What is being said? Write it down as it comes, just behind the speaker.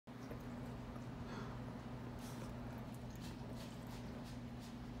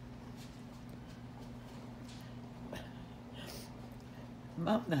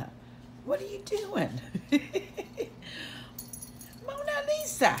Mona, what are you doing? Mona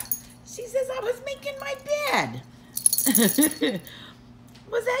Lisa, she says I was making my bed.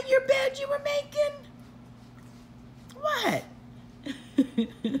 Was that your bed you were making? What?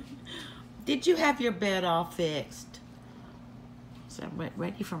 Did you have your bed all fixed? So I'm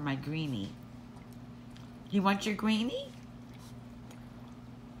ready for my greenie. You want your greenie?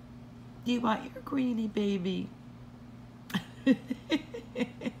 You want your greenie, baby?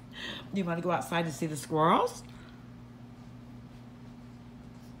 You want to go outside and see the squirrels?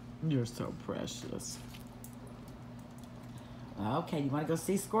 You're so precious. Okay, you want to go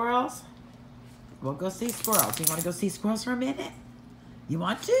see squirrels? We'll go see squirrels. You want to go see squirrels for a minute? You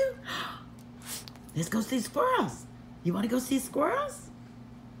want to? Let's go see squirrels. You want to go see squirrels?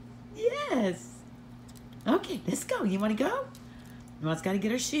 Yes. Okay, let's go. You want to go? Mom's got to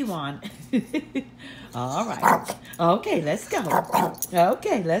get her shoe on. All right. Okay, let's go.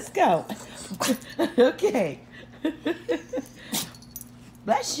 Okay, let's go. Okay.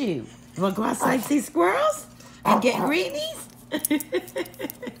 Bless you. You want to go outside and see squirrels? And get greenies?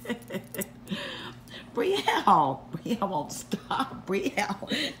 Brielle. Brielle won't stop.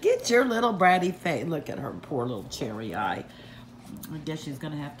 Brielle, get your little bratty face. Look at her poor little cherry eye. I guess she's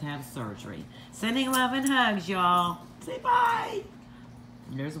going to have surgery. Sending love and hugs, y'all. Say bye.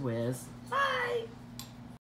 There's Wiz. Bye.